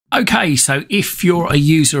Okay, so if you're a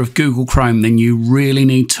user of Google Chrome, then you really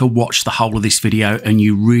need to watch the whole of this video and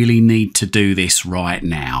you really need to do this right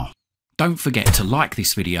now. Don't forget to like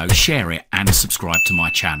this video, share it and subscribe to my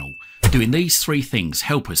channel. Doing these three things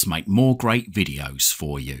help us make more great videos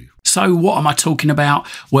for you. So what am I talking about?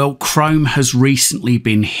 Well, Chrome has recently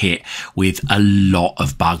been hit with a lot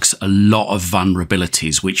of bugs, a lot of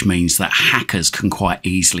vulnerabilities, which means that hackers can quite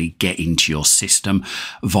easily get into your system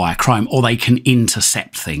via Chrome, or they can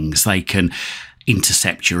intercept things. They can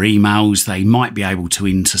intercept your emails, they might be able to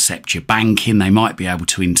intercept your banking, they might be able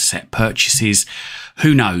to intercept purchases.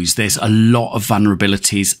 Who knows? There's a lot of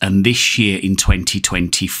vulnerabilities, and this year in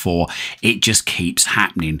 2024 it just keeps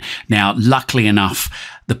happening. Now, luckily enough,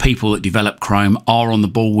 the people that develop Chrome are on the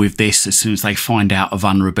ball with this. As soon as they find out a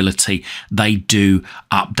vulnerability, they do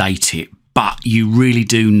update it. But you really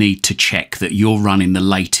do need to check that you're running the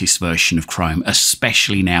latest version of Chrome,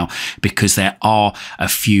 especially now because there are a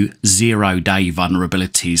few zero-day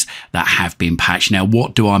vulnerabilities that have been patched. Now,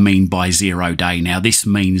 what do I mean by zero-day? Now, this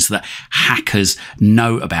means that hackers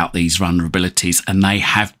know about these vulnerabilities and they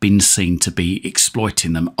have been seen to be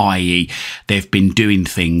exploiting them, i.e. they've been doing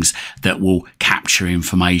things that will capture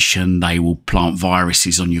information, they will plant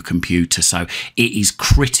viruses on your computer. So it is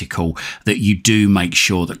critical that you do make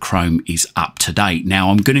sure that Chrome is up to date.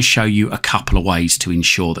 Now, I'm going to show you a couple of ways to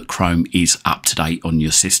ensure that Chrome is up to date on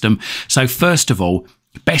your system. So first of all,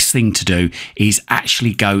 best thing to do is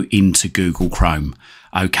actually go into Google Chrome.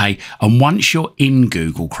 Okay, and once you're in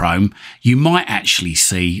Google Chrome, you might actually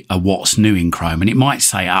see a what's new in Chrome, and it might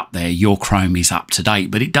say up there your Chrome is up to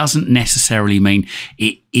date, but it doesn't necessarily mean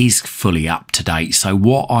it is fully up to date. So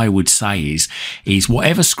what I would say is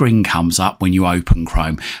whatever screen comes up when you open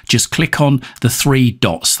Chrome, just click on the three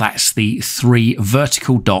dots. That's the three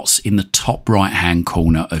vertical dots in the top right hand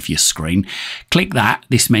corner of your screen. Click that,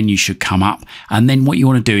 this menu should come up, and then what you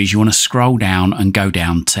want to do is you want to scroll down and go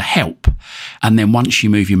down to help, and then once you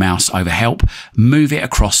move your mouse over help, move it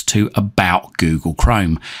across to about Google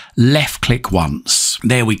Chrome. Left click once.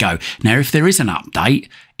 There we go. Now, if there is an update,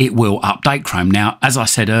 it will update Chrome. Now, as I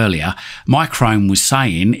said earlier, my Chrome was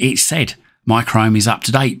saying, it said my Chrome is up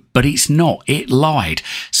to date, but it's not. It lied.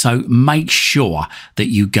 So make sure that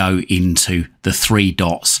you go into the three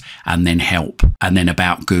dots and then help and then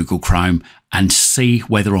about Google Chrome and see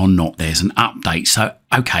whether or not there's an update. So,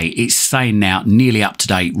 okay, it's saying now nearly up to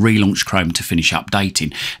date, relaunch Chrome to finish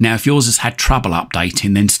updating. Now, if yours has had trouble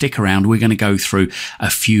updating, then stick around. We're going to go through a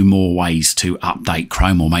few more ways to update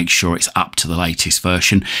Chrome or make sure it's up to the latest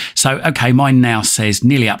version. So, okay, mine now says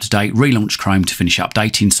nearly up to date, relaunch Chrome to finish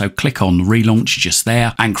updating. So click on relaunch just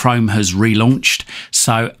there and Chrome has relaunched.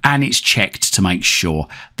 So, and it's checked to make sure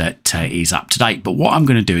that it is up to date. But what I'm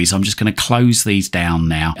going to do is I'm just going to close these down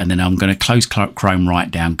now, and then I'm going to close Chrome right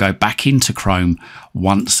down, go back into Chrome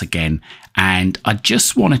once again, and I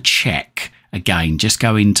just want to check again, just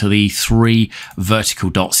go into the three vertical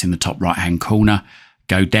dots in the top right hand corner,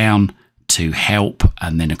 go down to help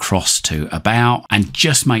and then across to about, and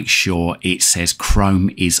just make sure it says Chrome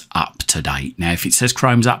is up to date. Now, if it says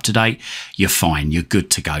Chrome's up to date, you're fine, you're good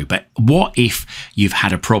to go. But what if you've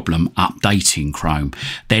had a problem updating Chrome?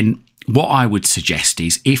 Then what I would suggest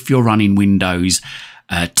is if you're running Windows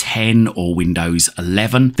 10 or Windows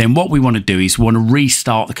 11, then what we want to do is we want to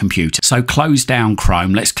restart the computer. So close down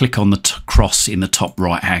Chrome. Let's click on the cross in the top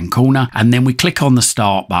right hand corner, and then we click on the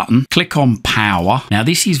start button, click on power. Now,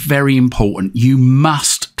 this is very important. You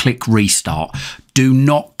must click restart. Do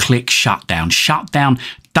not click shutdown. Shutdown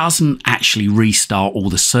doesn't actually restart all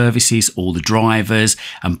the services, all the drivers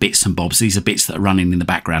and bits and bobs. These are bits that are running in the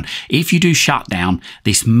background. If you do shutdown,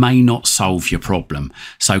 this may not solve your problem.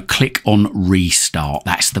 So click on restart.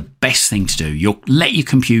 That's the best thing to do. You'll let your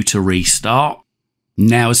computer restart.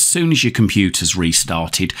 Now, as soon as your computer's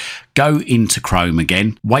restarted, go into Chrome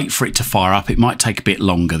again, wait for it to fire up. It might take a bit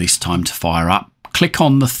longer this time to fire up. Click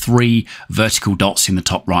on the three vertical dots in the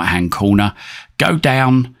top right hand corner, go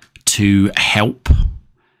down to help,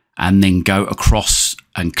 and then go across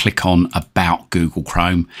and click on about Google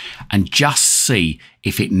Chrome and just see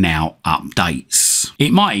if it now updates.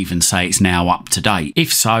 It might even say it's now up to date.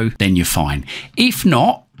 If so, then you're fine. If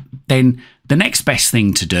not, then the next best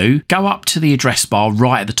thing to do, go up to the address bar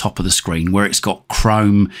right at the top of the screen where it's got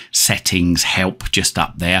Chrome settings help just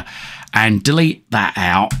up there, and delete that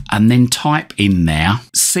out and then type in there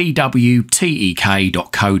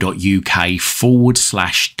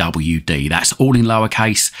cwtek.co.uk/WD. That's all in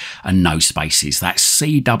lowercase and no spaces. That's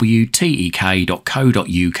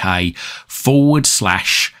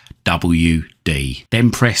cwtek.co.uk/WD. WD.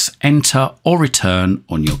 Then press enter or return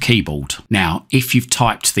on your keyboard. Now, if you've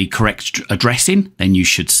typed the correct address in, then you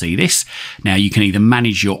should see this. Now, you can either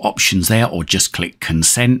manage your options there or just click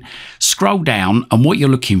consent. Scroll down, and what you're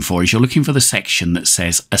looking for is you're looking for the section that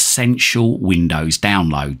says Essential Windows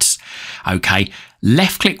Downloads. Okay,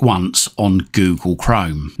 left click once on Google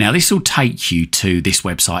Chrome. Now, this will take you to this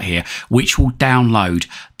website here, which will download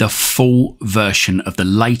the full version of the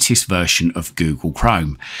latest version of Google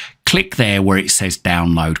Chrome. Click there where it says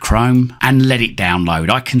download Chrome and let it download.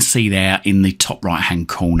 I can see there in the top right hand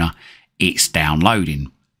corner, it's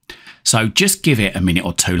downloading. So just give it a minute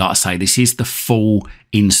or two. Like I say, this is the full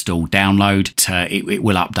install download. It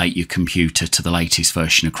will update your computer to the latest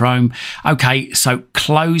version of Chrome. Okay, so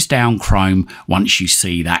close down Chrome once you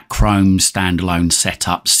see that Chrome standalone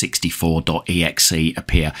setup 64.exe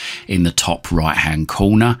appear in the top right hand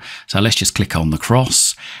corner. So let's just click on the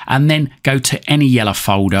cross and then go to any yellow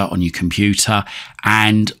folder on your computer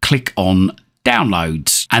and click on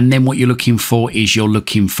downloads. And then what you're looking for is you're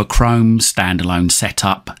looking for Chrome standalone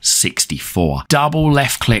setup 64. Double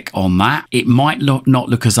left click on that. It might not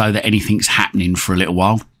look as though that anything's happening for a little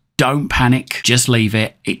while. Don't panic, just leave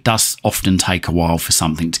it. It does often take a while for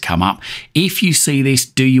something to come up. If you see this,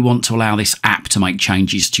 do you want to allow this app to make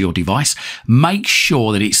changes to your device? Make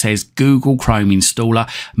sure that it says Google Chrome installer.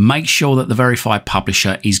 Make sure that the verified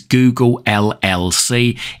publisher is Google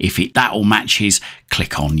LLC. If that all matches,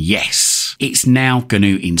 click on yes. It's now going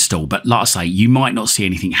to install, but like I say, you might not see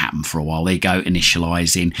anything happen for a while. There you go,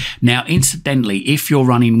 initializing. Now, incidentally, if you're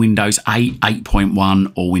running Windows 8,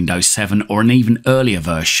 8.1 or Windows 7 or an even earlier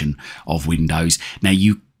version of Windows, now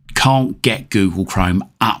you can't get Google Chrome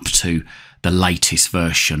up to the latest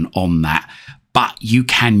version on that, but you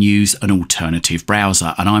can use an alternative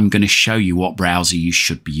browser, and I'm going to show you what browser you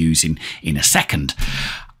should be using in a second.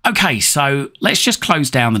 Okay, so let's just close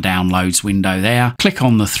down the downloads window there. Click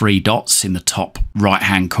on the three dots in the top right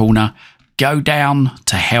hand corner, go down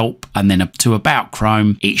to help and then to about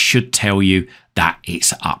Chrome. It should tell you that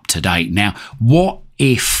it's up to date. Now, what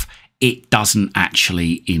if it doesn't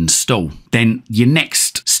actually install? Then your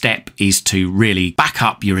next step is to really back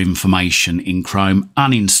up your information in Chrome,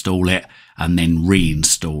 uninstall it, and then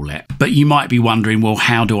reinstall it. But you might be wondering, well,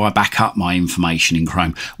 how do I back up my information in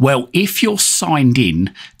Chrome? Well, if you're signed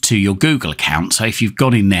in to your Google account, so if you've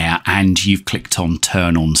gone in there and you've clicked on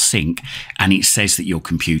turn on sync and it says that your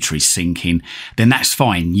computer is syncing, then that's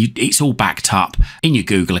fine. It's all backed up in your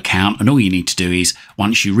Google account, and all you need to do is,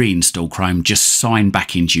 once you reinstall Chrome, just sign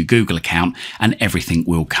back into your Google account and everything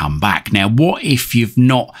will come back. Now, what if you've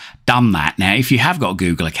not done that? Now, if you have got a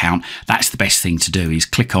Google account, that's the best thing to do is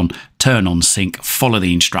click on turn on sync, follow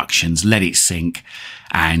the instructions, let it sync,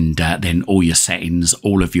 and then all your settings,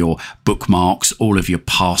 all of your bookmarks, all of your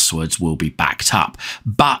passwords will be backed up.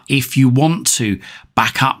 But if you want to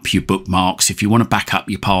back up your bookmarks, if you want to back up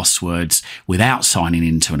your passwords without signing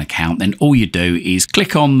into an account, then all you do is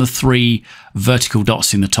click on the three vertical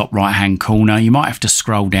dots in the top right hand corner. You might have to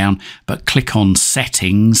scroll down, but click on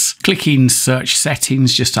settings, click in search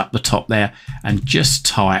settings just up the top there, and just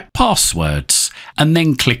type passwords, and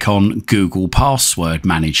then click on Google Password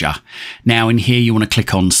Manager. Now in here you want to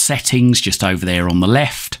click on settings just over there on the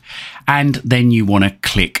left, and then you want to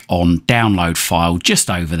click on download file just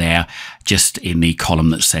over there, just in the column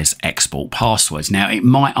that says export passwords. Now it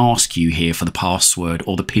might ask you here for the password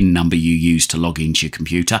or the PIN number you use to log into your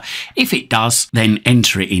computer. If it does, then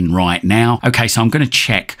enter it in right now. Okay, so I'm going to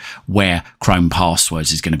check where Chrome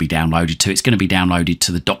Passwords is going to be downloaded to. It's going to be downloaded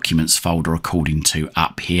to the documents folder according to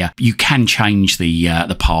up here. You can change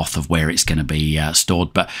the path of where it's going to be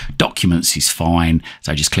stored, but documents is fine.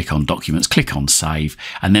 So just click on documents, click on save,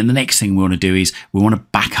 and then the next thing we want to do is we want to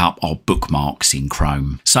back up our bookmarks in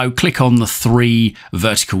Chrome. So click on the three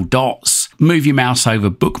vertical dots, move your mouse over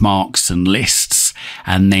bookmarks and lists,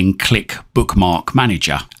 and then click Bookmark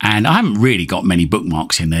Manager. And I haven't really got many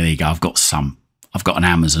bookmarks in there. There you go. I've got some. I've got an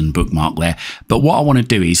Amazon bookmark there. But what I want to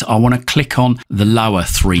do is I want to click on the lower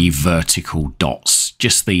three vertical dots,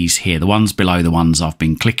 just these here, the ones below the ones I've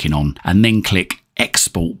been clicking on, and then click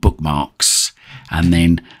Export Bookmarks. And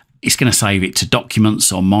then it's going to save it to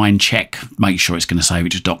documents on mine. Check, make sure it's going to save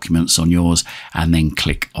it to documents on yours, and then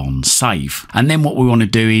click on save. And then what we want to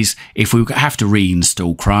do is, if we have to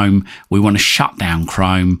reinstall Chrome, we want to shut down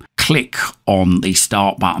Chrome, click on the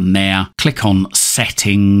start button there, click on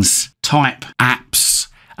settings, type apps,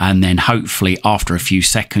 and then hopefully after a few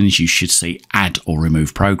seconds you should see add or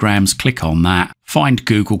remove programs. Click on that. Find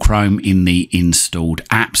Google Chrome in the installed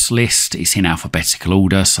apps list. It's in alphabetical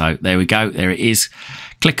order, so there we go, there it is.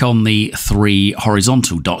 click on the 3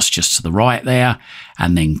 horizontal dots just to the right there,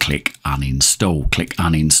 and then click uninstall. Click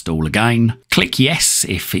uninstall again. Click yes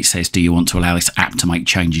if it says, do you want to allow this app to make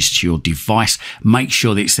changes to your device? Make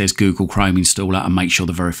sure that it says Google Chrome installer, and make sure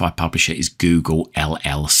the verified publisher is Google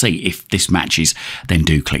LLC. If this matches, then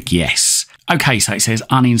do click yes. Okay, so it says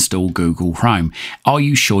uninstall Google Chrome. Are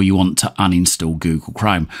you sure you want to uninstall Google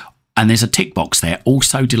Chrome? And there's a tick box there,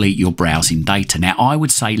 also delete your browsing data. Now, I would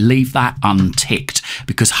say leave that unticked,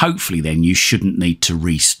 because hopefully then you shouldn't need to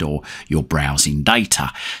restore your browsing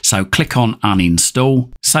data. So click on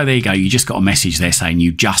uninstall. So there you go. You just got a message there saying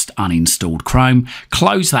you just uninstalled Chrome.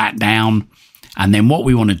 Close that down. And then what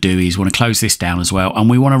we want to do is we want to close this down as well, and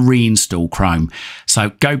we want to reinstall Chrome.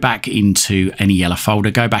 So go back into any yellow folder,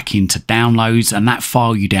 go back into downloads, and that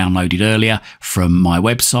file you downloaded earlier from my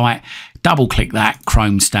website, double click that,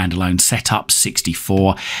 Chrome standalone setup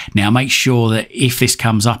 64. Now make sure that if this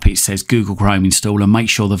comes up, it says Google Chrome installer, make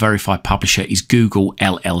sure the verified publisher is Google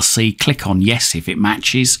LLC. Click on yes if it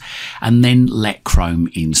matches, and then let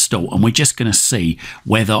Chrome install. And we're just going to see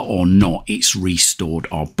whether or not it's restored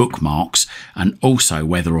our bookmarks, and also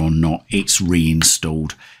whether or not it's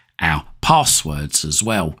reinstalled our passwords as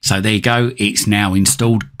well. So there you go, it's now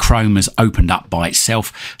installed. Chrome has opened up by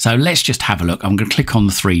itself. So let's just have a look. I'm going to click on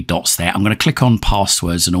the 3 dots there. I'm going to click on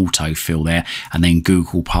passwords and autofill there, and then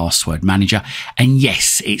Google Password Manager. And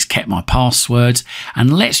yes, it's kept my passwords.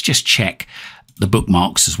 And let's just check the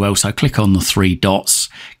bookmarks as well. So click on the 3 dots,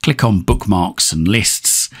 click on bookmarks and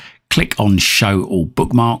lists, click on show all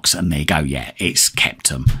bookmarks, and there you go. Yeah, it's kept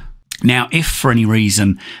them. Now, if for any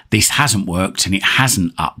reason this hasn't worked and it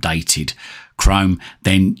hasn't updated Chrome,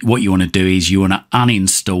 then what you want to do is you want to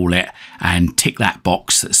uninstall it and tick that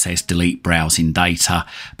box that says delete browsing data,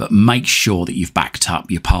 but make sure that you've backed up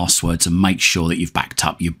your passwords and make sure that you've backed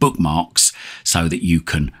up your bookmarks so that you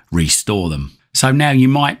can restore them. So now you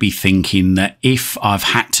might be thinking that if I've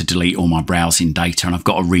had to delete all my browsing data and I've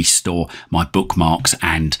got to restore my bookmarks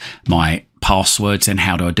and my passwords, then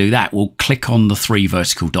how do I do that? Well, click on the 3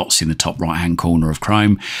 vertical dots in the top right hand corner of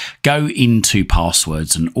Chrome, go into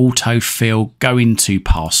passwords and autofill, go into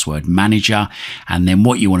password manager, and then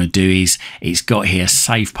what you want to do is it's got here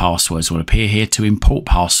save passwords will appear here. To import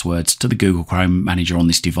passwords to the Google Chrome manager on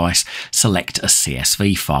this device, select a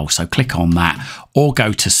CSV file. So click on that, or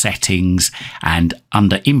go to settings, and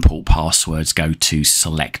under import passwords go to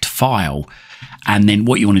select file. And then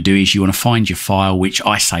what you want to do is you want to find your file, which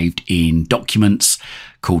I saved in documents,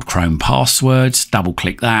 called Chrome Passwords. Double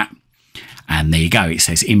click that, and there you go. It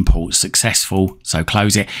says import successful. So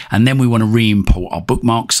close it. And then we want to re-import our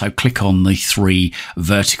bookmarks. So click on the 3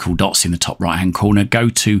 vertical dots in the top right hand corner, go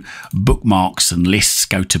to bookmarks and lists,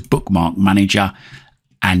 go to bookmark manager.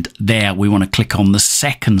 And there we want to click on the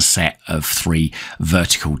second set of 3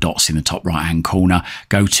 vertical dots in the top right hand corner,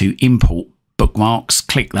 go to import bookmarks,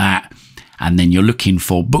 click that. And then you're looking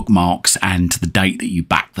for bookmarks and the date that you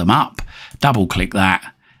back them up. Double click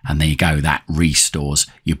that, and there you go. That restores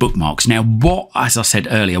your bookmarks. Now, what, as I said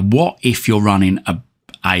earlier, what if you're running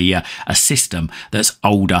a system that's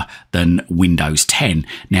older than Windows 10?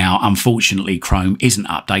 Now, unfortunately, Chrome isn't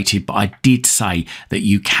updated, but I did say that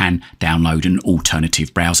you can download an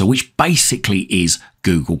alternative browser, which basically is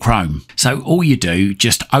Google Chrome. So all you do,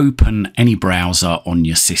 just open any browser on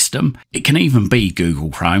your system. It can even be Google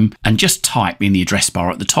Chrome, and just type in the address bar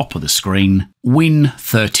at the top of the screen,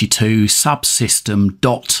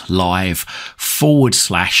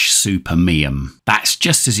 win32subsystem.live/supermium. That's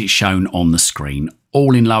just as it's shown on the screen,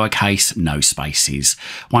 all in lowercase, no spaces.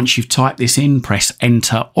 Once you've typed this in, press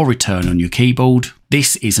enter or return on your keyboard.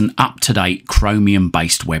 This is an up-to-date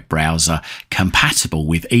Chromium-based web browser compatible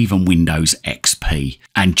with even Windows XP.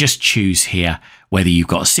 And just choose here whether you've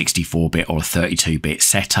got a 64-bit or a 32-bit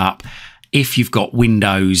setup. If you've got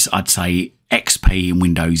Windows, I'd say XP and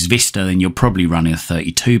Windows Vista, then you're probably running a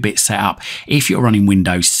 32-bit setup. If you're running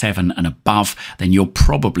Windows 7 and above, then you're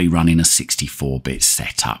probably running a 64-bit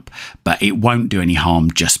setup. But it won't do any harm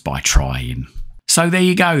just by trying. So there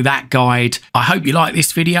you go, that guide. I hope you liked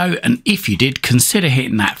this video, and if you did, consider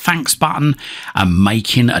hitting that thanks button and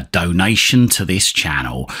making a donation to this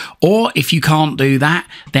channel. Or if you can't do that,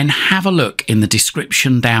 then have a look in the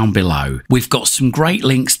description down below. We've got some great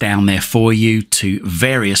links down there for you to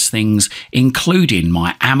various things, including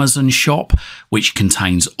my Amazon shop, which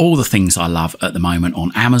contains all the things I love at the moment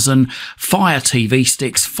on Amazon: Fire TV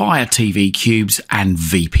sticks, Fire TV cubes, and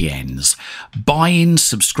VPNs. Buying,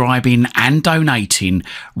 subscribing, and donating donating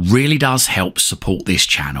really does help support this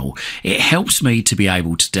channel. It helps me to be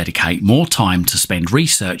able to dedicate more time to spend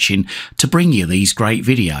researching to bring you these great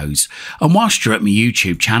videos. And whilst you're at my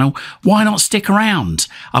YouTube channel, why not stick around?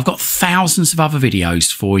 I've got thousands of other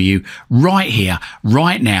videos for you right here,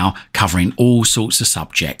 right now, covering all sorts of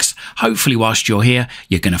subjects. Hopefully whilst you're here,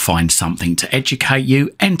 you're going to find something to educate you,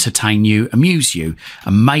 entertain you, amuse you,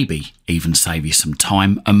 and maybe even save you some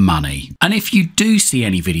time and money. And if you do see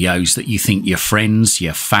any videos that you think your friends,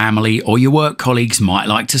 your family, or your work colleagues might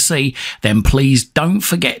like to see, then please don't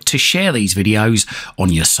forget to share these videos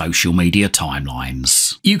on your social media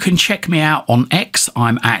timelines. You can check me out on X.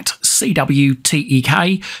 I'm at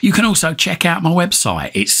CWTEK. You can also check out my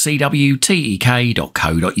website. It's cwtek.co.uk.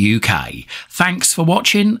 Thanks for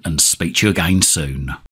watching and speak to you again soon.